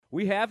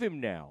we have him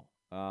now.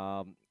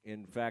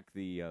 In fact,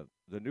 the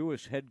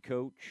newest head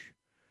coach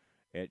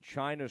at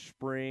China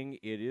Spring,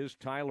 it is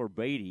Tyler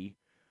Beatty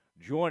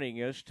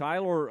joining us.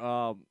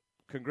 Tyler,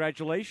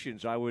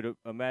 congratulations. I would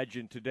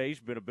imagine today's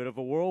been a bit of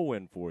a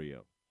whirlwind for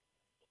you.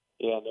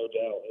 Yeah, no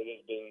doubt. It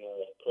has been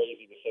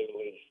crazy to say the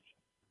least.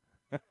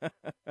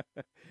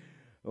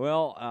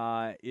 Well,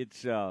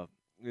 it's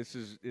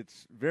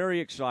very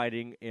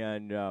exciting,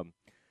 and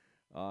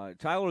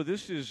Tyler,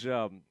 this is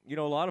a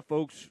lot of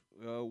folks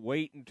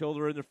wait until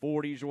they're in their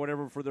 40s or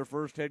whatever for their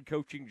first head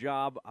coaching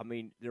job. I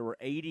mean, there were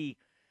 80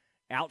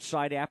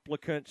 outside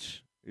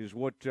applicants, is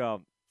what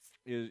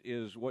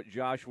is what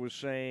Josh was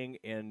saying,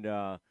 and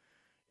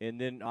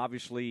then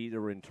obviously there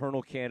were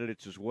internal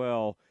candidates as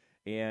well,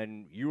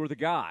 and you were the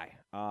guy.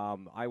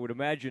 I would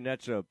imagine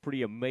that's a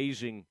pretty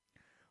amazing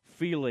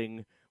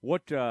feeling.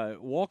 What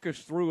walk us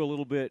through a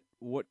little bit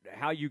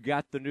how you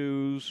got the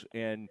news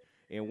and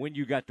when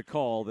you got the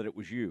call that it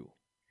was you.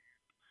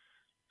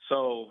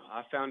 So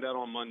I found out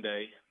on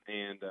Monday,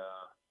 and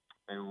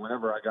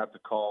whenever I got the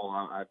call,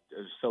 I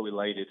was so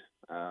elated.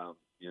 The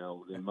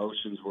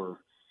emotions were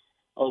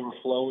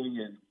overflowing,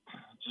 and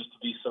just to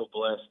be so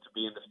blessed to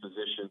be in this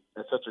position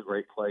at such a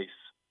great place.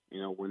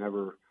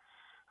 Whenever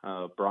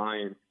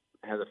Brian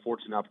had the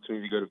fortunate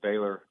opportunity to go to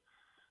Baylor,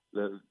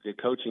 the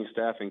coaching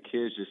staff and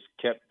kids just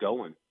kept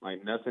going.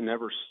 Like nothing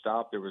ever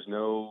stopped. There was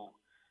no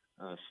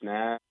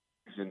snags,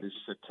 and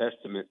it's a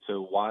testament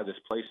to why this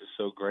place is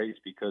so great. It's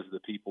because of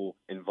the people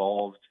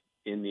involved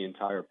in the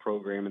entire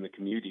program and the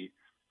community.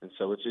 And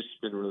so it's just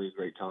been a really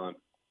great time.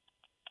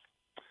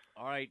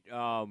 All right.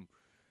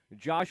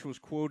 Josh was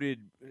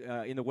quoted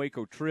in the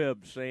Waco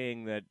Trib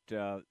saying that,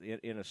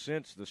 in a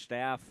sense, the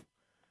staff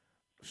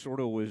sort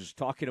of was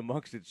talking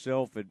amongst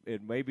itself,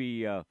 and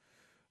maybe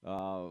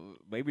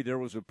there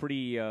was a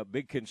pretty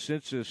big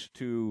consensus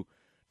to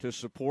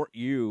support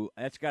you.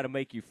 That's got to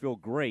make you feel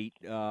great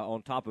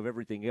on top of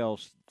everything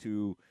else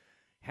to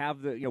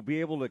have be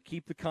able to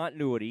keep the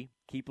continuity,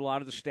 keep a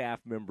lot of the staff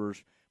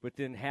members, but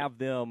then have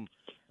them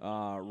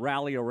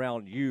rally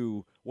around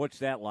you. What's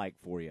that like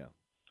for you?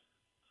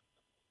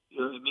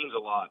 It means a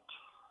lot.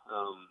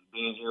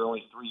 Being here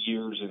only 3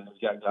 years, and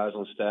we've got guys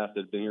on staff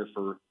that have been here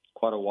for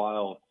quite a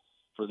while,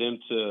 for them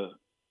to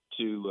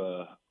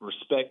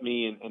respect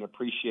me and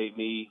appreciate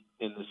me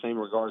in the same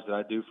regards that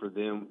I do for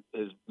them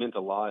has meant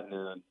a lot.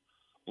 And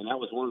that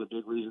was one of the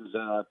big reasons that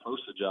I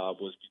approached the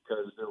job, was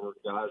because there were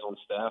guys on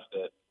staff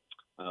that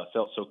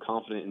felt so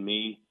confident in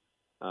me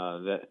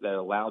that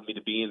allowed me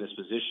to be in this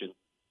position.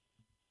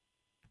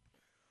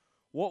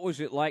 What was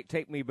it like?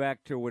 Take me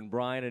back to when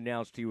Brian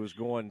announced he was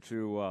going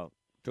to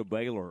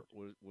Baylor.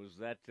 Was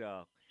that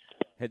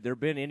had there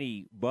been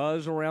any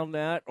buzz around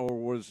that, or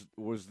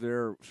was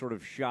there sort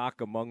of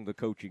shock among the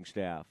coaching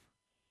staff?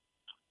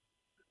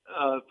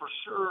 For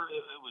sure,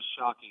 it was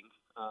shocking.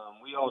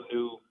 We all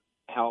knew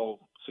how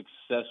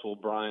successful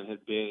Brian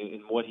had been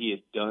and what he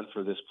had done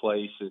for this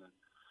place,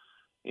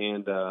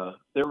 and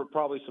there were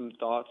probably some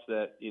thoughts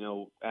that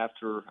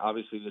after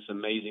obviously this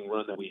amazing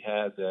run that we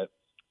had, that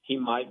he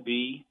might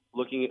be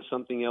looking at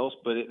something else,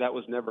 but that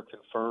was never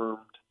confirmed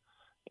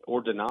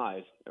or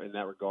denied in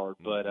that regard.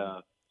 Mm-hmm.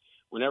 But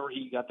whenever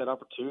he got that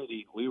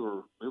opportunity, we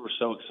were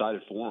so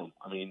excited for him.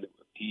 I mean,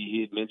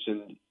 he had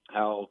mentioned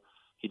how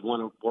he'd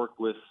want to work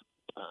with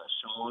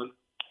Sean,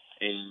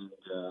 and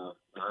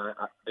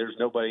there's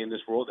nobody in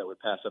this world that would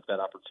pass up that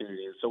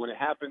opportunity. And so when it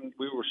happened,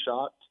 we were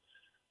shocked,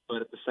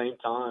 but at the same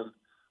time,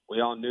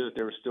 we all knew that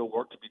there was still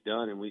work to be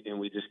done, and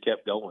we just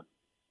kept going.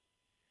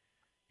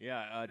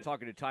 Yeah,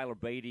 talking to Tyler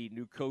Beatty,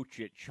 new coach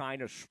at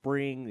China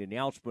Spring. The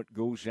announcement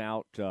goes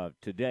out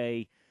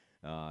today,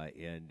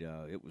 and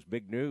it was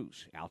big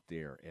news out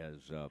there,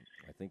 as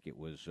I think it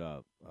was,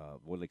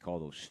 what do they call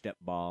those, step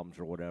bombs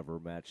or whatever,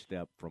 Matt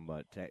Stepp from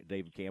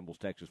David Campbell's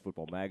Texas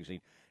Football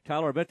Magazine.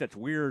 Tyler, I bet that's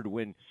weird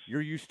when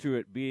you're used to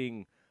it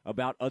being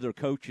about other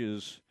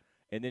coaches,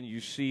 and then you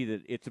see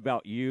that it's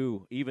about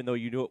you, even though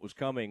you knew it was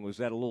coming. Was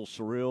that a little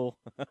surreal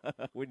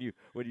when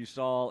you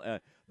saw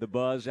the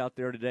buzz out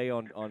there today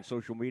on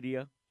social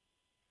media?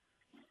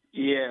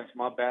 Yes,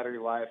 my battery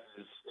life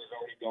is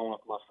already gone off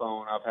my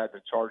phone. I've had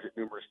to charge it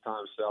numerous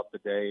times throughout the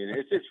day, and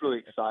it's really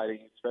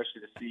exciting,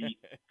 especially to see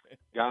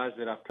guys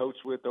that I've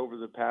coached with over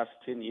the past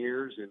 10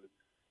 years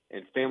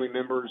and family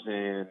members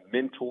and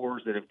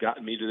mentors that have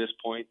gotten me to this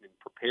point and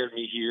prepared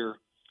me here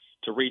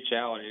to reach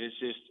out. And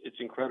it's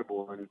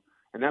incredible.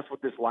 And that's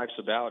what this life's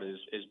about, is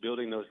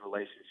building those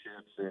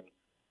relationships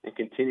and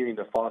continuing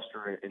to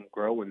foster and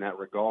grow in that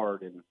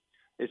regard. And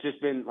it's just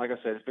been, like I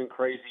said, it's been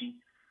crazy,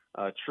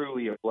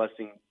 truly a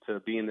blessing to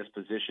be in this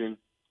position.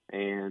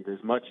 And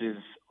as much as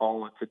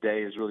all of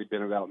today has really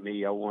been about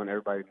me, I want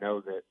everybody to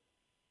know that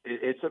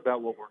it's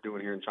about what we're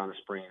doing here in China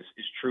Springs.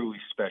 It's truly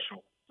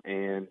special.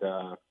 And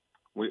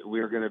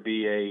we're going to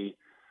be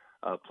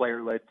a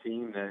player-led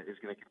team that is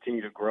going to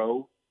continue to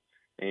grow.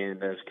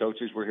 And as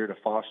coaches, we're here to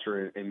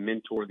foster and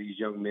mentor these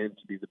young men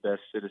to be the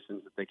best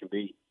citizens that they can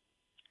be.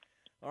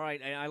 All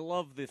right, and I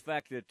love the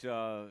fact that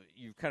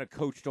you've kind of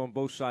coached on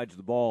both sides of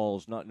the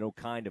ball. Not no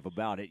kind of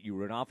about it. You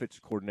were an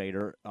offensive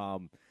coordinator.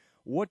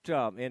 What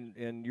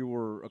and you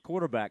were a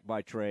quarterback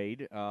by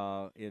trade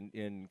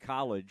in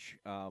college,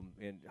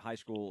 in high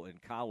school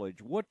and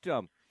college. What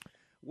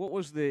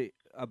was the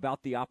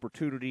about the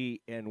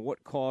opportunity, and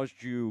what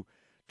caused you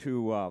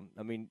to?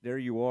 I mean, there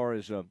you are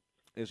as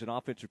an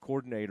offensive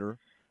coordinator,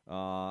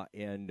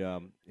 and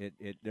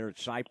there at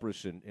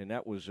Cypress, and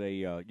that was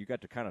you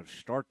got to kind of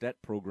start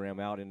that program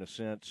out in a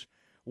sense.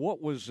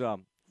 What was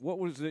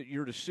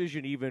your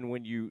decision even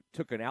when you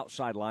took an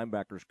outside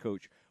linebackers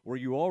coach? Were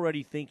you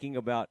already thinking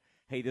about,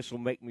 hey, this will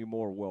make me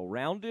more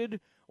well-rounded,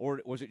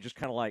 or was it just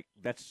kind of like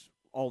that's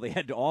all they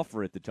had to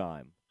offer at the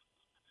time?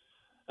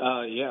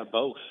 Yeah,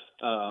 both.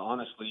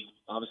 Honestly,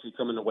 obviously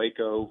coming to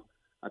Waco,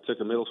 I took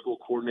a middle school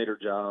coordinator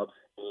job,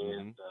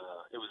 and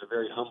Mm-hmm. it was a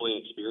very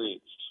humbling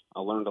experience. I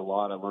learned a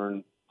lot. I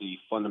learned the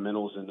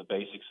fundamentals and the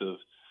basics of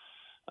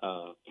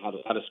how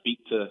to speak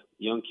to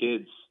young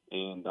kids,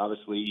 and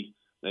obviously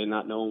they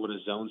not knowing what a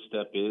zone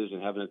step is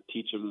and having to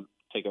teach them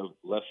take a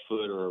left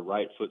foot or a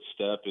right foot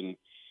step and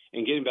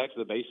getting back to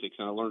the basics.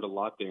 And I learned a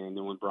lot there. And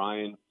then when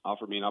Brian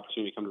offered me an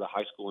opportunity to come to the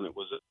high school and it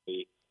was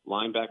a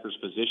linebacker's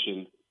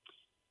position,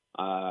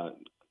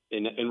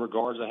 in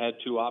regards, I had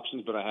two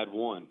options, but I had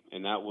one,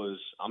 and that was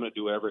I'm going to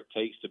do whatever it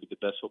takes to be the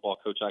best football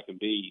coach I can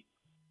be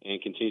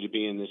and continue to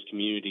be in this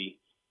community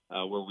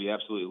where we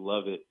absolutely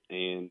love it.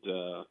 And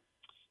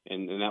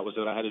that was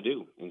what I had to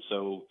do. And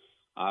so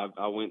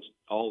I went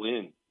all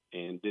in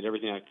and did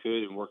everything I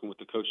could and working with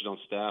the coaches on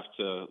staff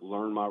to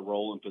learn my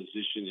role and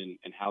position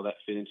and how that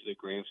fit into the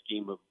grand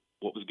scheme of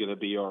what was going to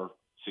be our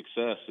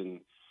success. And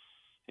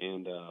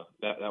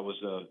that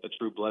was a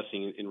true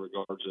blessing in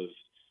regards of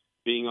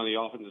being on the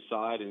offensive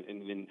side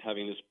and then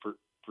having this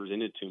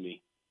presented to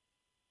me.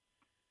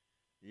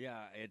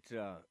 Yeah, it's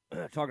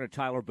talking to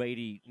Tyler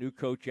Beatty, new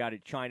coach out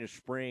at China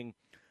Spring.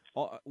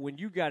 When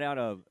you got out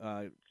of,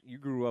 you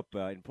grew up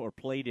or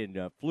played in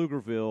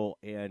Pflugerville,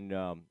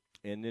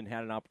 and then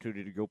had an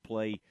opportunity to go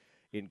play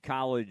in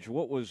college.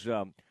 What was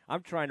I'm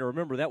trying to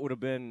remember. That would have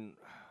been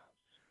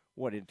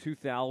what in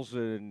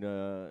 2000.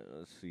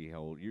 Let's see how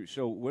old you.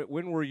 So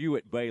when were you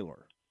at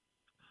Baylor?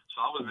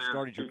 So I was You there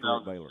started in your career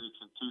at Baylor.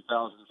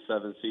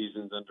 2007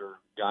 seasons under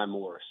Guy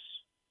Morris.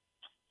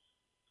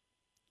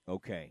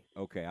 Okay,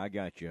 I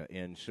got you.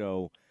 And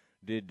so,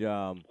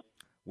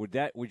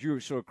 would you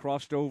sort of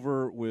crossed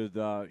over with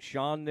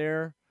Sean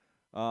there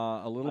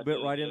a little bit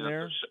right in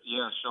there?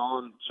 Yeah,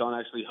 Sean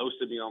actually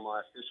hosted me on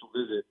my official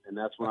visit, and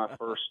that's when I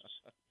first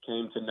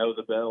came to know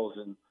the Bells.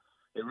 And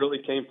it really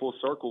came full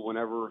circle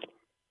whenever,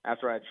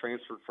 after I had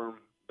transferred from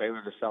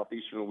Baylor to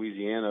Southeastern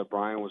Louisiana,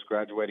 Brian was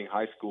graduating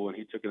high school, and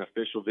he took an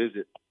official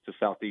visit to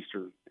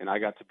Southeastern, and I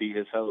got to be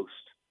his host.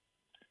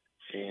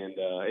 And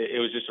it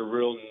was just a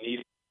real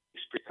neat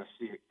experience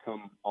to see it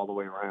come all the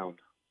way around.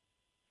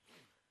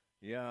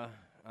 Yeah,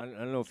 I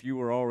don't know if you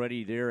were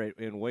already there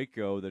in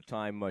Waco the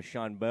time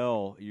Sean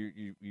Bell.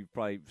 You've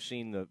probably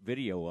seen the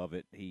video of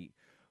it. He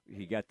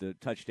got the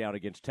touchdown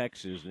against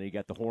Texas, and he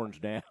got the horns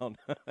down.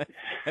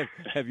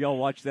 have y'all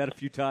watched that a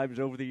few times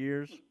over the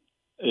years?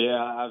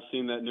 Yeah, I've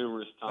seen that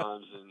numerous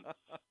times, and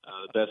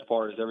the best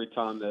part is every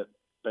time that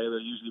Baylor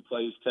usually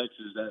plays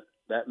Texas,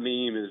 that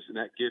meme and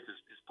that GIF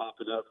is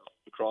popping up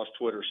across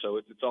Twitter. So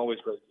it's always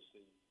great to see.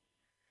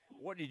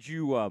 What did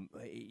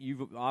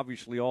you've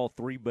obviously all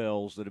three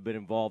Bells that have been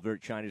involved there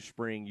at China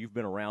Spring. You've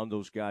been around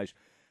those guys.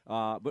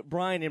 But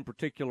Brian in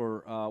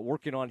particular,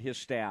 working on his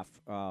staff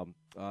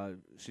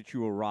since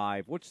you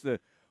arrived,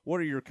 what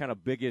are your kind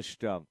of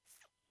biggest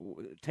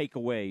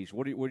takeaways?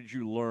 What did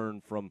you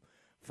learn from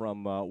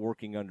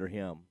working under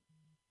him?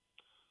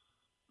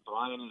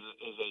 Brian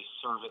is a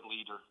servant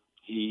leader.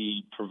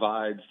 He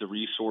provides the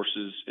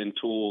resources and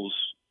tools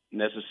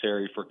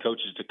necessary for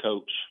coaches to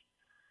coach.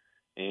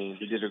 And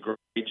he did a great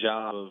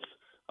job of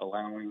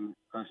allowing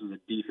us as a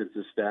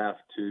defensive staff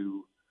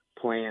to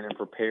plan and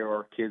prepare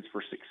our kids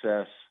for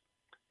success,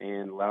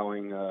 and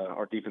allowing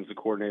our defensive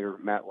coordinator,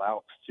 Matt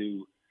Laux,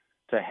 to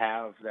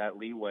have that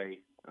leeway.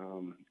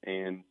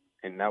 And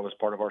that was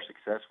part of our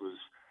success was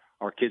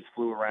our kids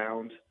flew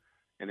around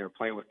and they were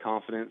playing with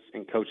confidence,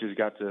 and coaches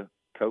got to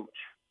coach.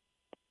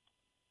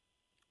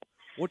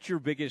 What's your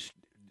biggest,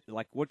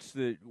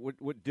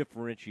 what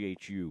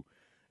differentiates you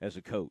as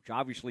a coach?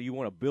 Obviously, you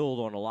want to build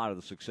on a lot of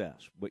the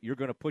success, but you're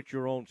going to put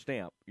your own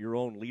stamp, your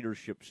own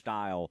leadership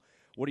style.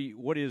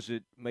 What is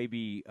it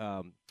maybe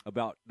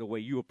about the way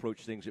you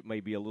approach things that may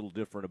be a little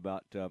different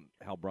about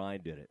how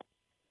Brian did it?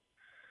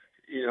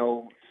 You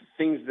know,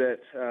 things that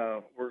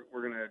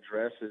we're going to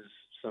address is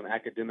some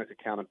academic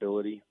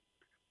accountability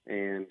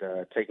and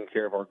taking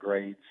care of our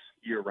grades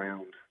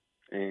year-round.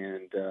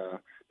 And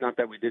not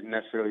that we didn't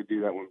necessarily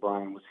do that when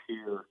Brian was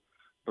here,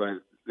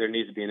 but there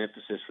needs to be an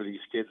emphasis for these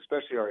kids,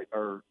 especially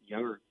our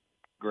younger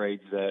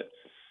grades, that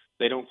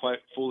they don't quite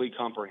fully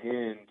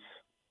comprehend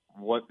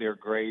what their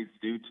grades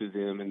do to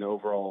them in the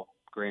overall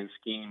grand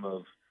scheme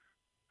of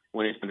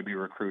when it's going to be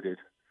recruited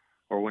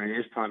or when it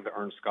is time to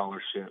earn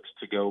scholarships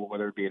to go,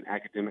 whether it be an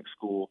academic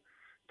school,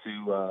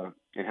 to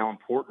and how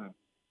important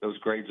those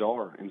grades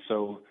are. And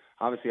so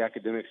obviously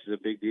academics is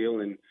a big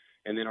deal, and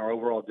And then our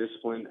overall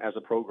discipline as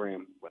a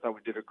program. I thought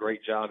we did a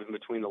great job in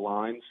between the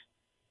lines,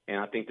 and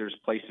I think there's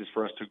places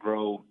for us to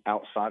grow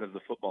outside of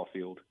the football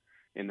field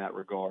in that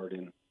regard.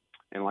 And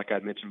like I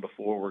mentioned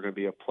before, we're going to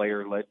be a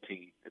player-led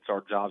team. It's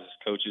our job as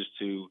coaches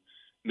to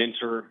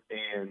mentor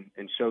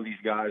and show these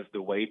guys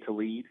the way to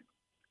lead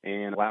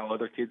and allow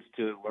other kids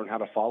to learn how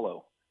to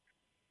follow.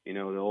 You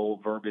know, the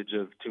old verbiage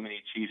of too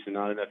many Chiefs and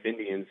not enough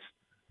Indians,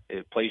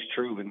 it plays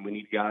true, and we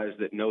need guys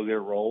that know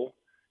their role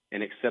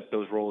and accept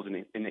those roles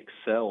and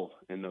excel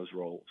in those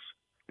roles.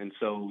 And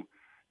so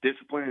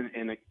discipline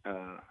and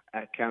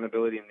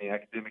accountability in the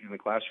academic in the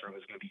classroom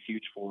is going to be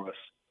huge for us.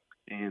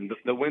 And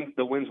the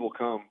wins will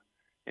come.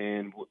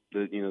 And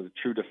the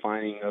true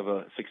defining of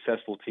a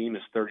successful team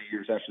is 30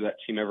 years after that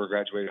team ever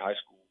graduated high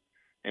school,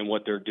 and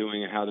what they're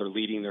doing and how they're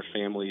leading their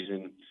families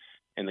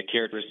and the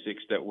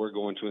characteristics that we're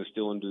going to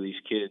instill into these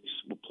kids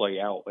will play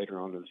out later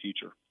on in the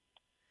future.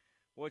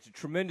 Well, it's a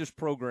tremendous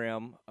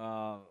program.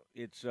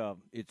 It's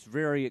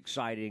very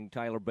exciting.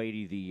 Tyler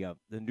Beatty,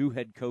 the new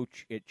head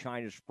coach at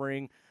China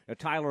Spring. Now,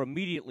 Tyler,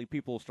 immediately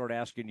people will start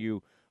asking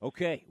you,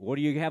 okay, what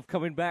do you have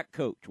coming back,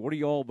 Coach? What are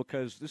you all?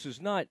 Because this is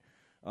not.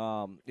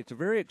 It's a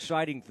very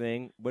exciting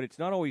thing, but it's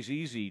not always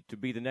easy to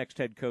be the next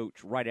head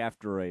coach right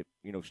after a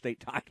state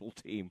title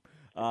team.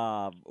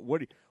 Is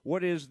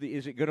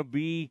it going to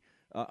be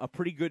a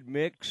pretty good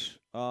mix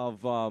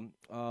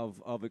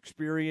of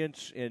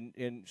experience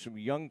and some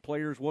young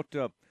players? What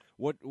do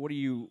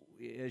you,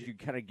 as you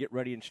kind of get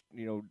ready in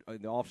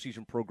the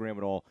off-season program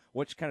and all,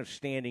 what's kind of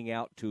standing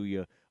out to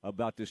you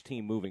about this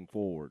team moving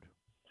forward?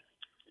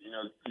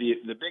 The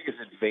biggest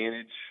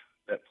advantage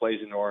that plays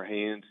into our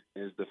hand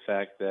is the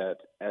fact that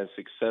as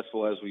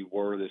successful as we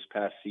were this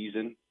past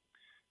season,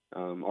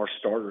 our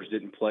starters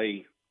didn't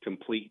play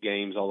complete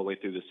games all the way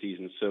through the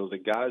season. So the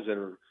guys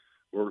that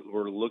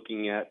we're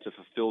looking at to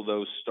fulfill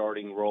those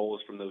starting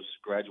roles from those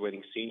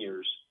graduating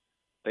seniors,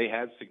 they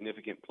had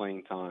significant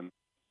playing time.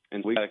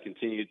 And we got to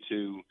continue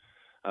to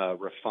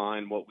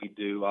refine what we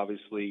do.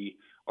 Obviously,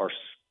 our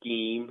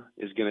scheme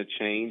is going to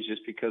change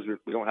just because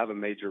we don't have a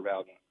major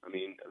Bowden. I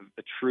mean,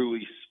 a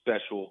truly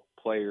special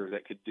player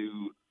that could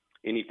do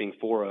anything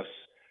for us.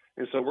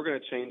 And so we're going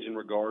to change in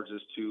regards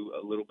as to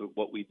a little bit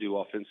what we do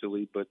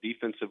offensively, but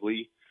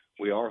defensively,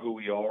 we are who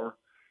we are,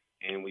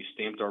 and we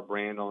stamped our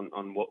brand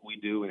on what we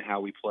do and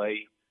how we play.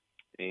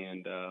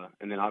 And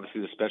then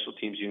obviously the special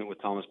teams unit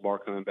with Thomas Barr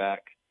coming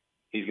back,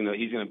 he's going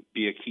to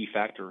be a key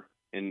factor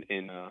in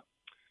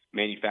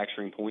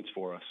manufacturing points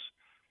for us.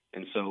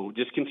 And so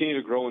just continue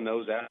to grow in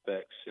those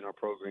aspects in our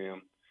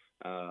program.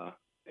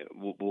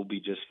 We'll be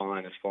just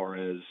fine as far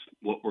as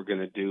what we're going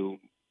to do.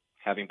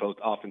 Having both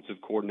offensive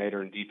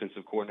coordinator and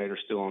defensive coordinator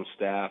still on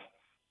staff,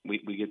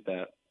 we get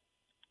that.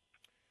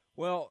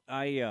 Well,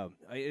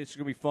 it's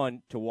going to be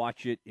fun to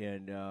watch it,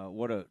 and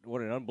what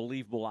an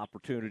unbelievable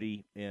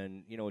opportunity.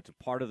 And it's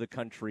a part of the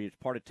country, it's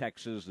part of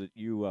Texas that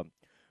you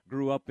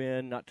grew up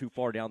in, not too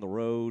far down the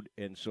road,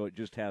 and so it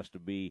just has to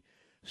be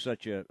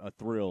such a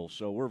thrill.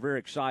 So we're very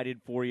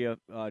excited for you,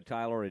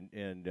 Tyler,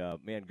 and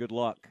man, good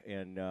luck,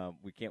 and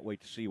we can't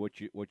wait to see what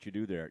you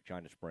do there at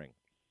China Spring.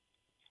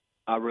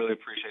 I really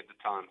appreciate the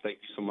time. Thank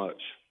you so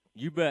much.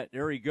 You bet.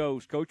 There he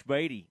goes, Coach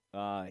Beatty.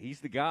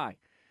 He's the guy.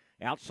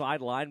 Outside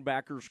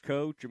linebackers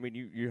coach. I mean,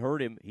 you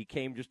heard him. He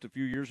came just a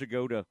few years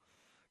ago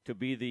to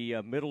be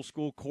the middle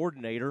school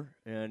coordinator,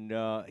 and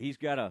he's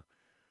got a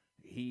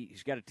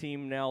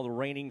team now, the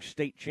reigning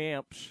state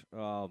champs,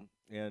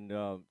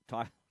 and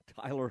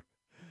Tyler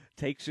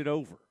takes it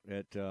over.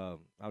 I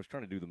was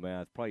trying to do the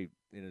math, probably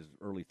in his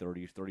early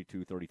 30s,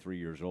 32, 33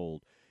 years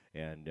old,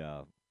 and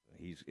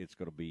it's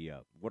going to be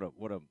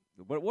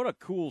what a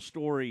cool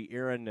story,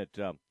 Aaron.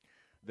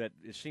 That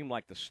it seemed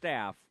like the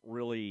staff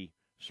really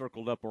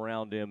circled up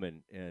around him,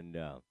 and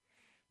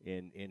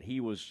he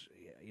was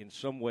in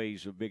some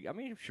ways a big. I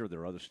mean, I'm sure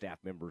there are other staff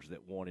members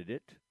that wanted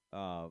it.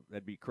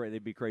 They'd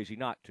be crazy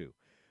not to,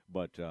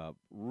 but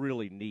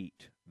really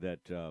neat that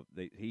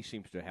he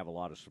seems to have a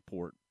lot of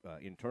support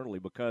internally,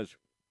 because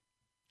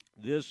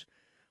this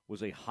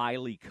was a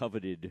highly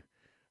coveted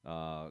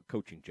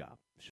coaching job.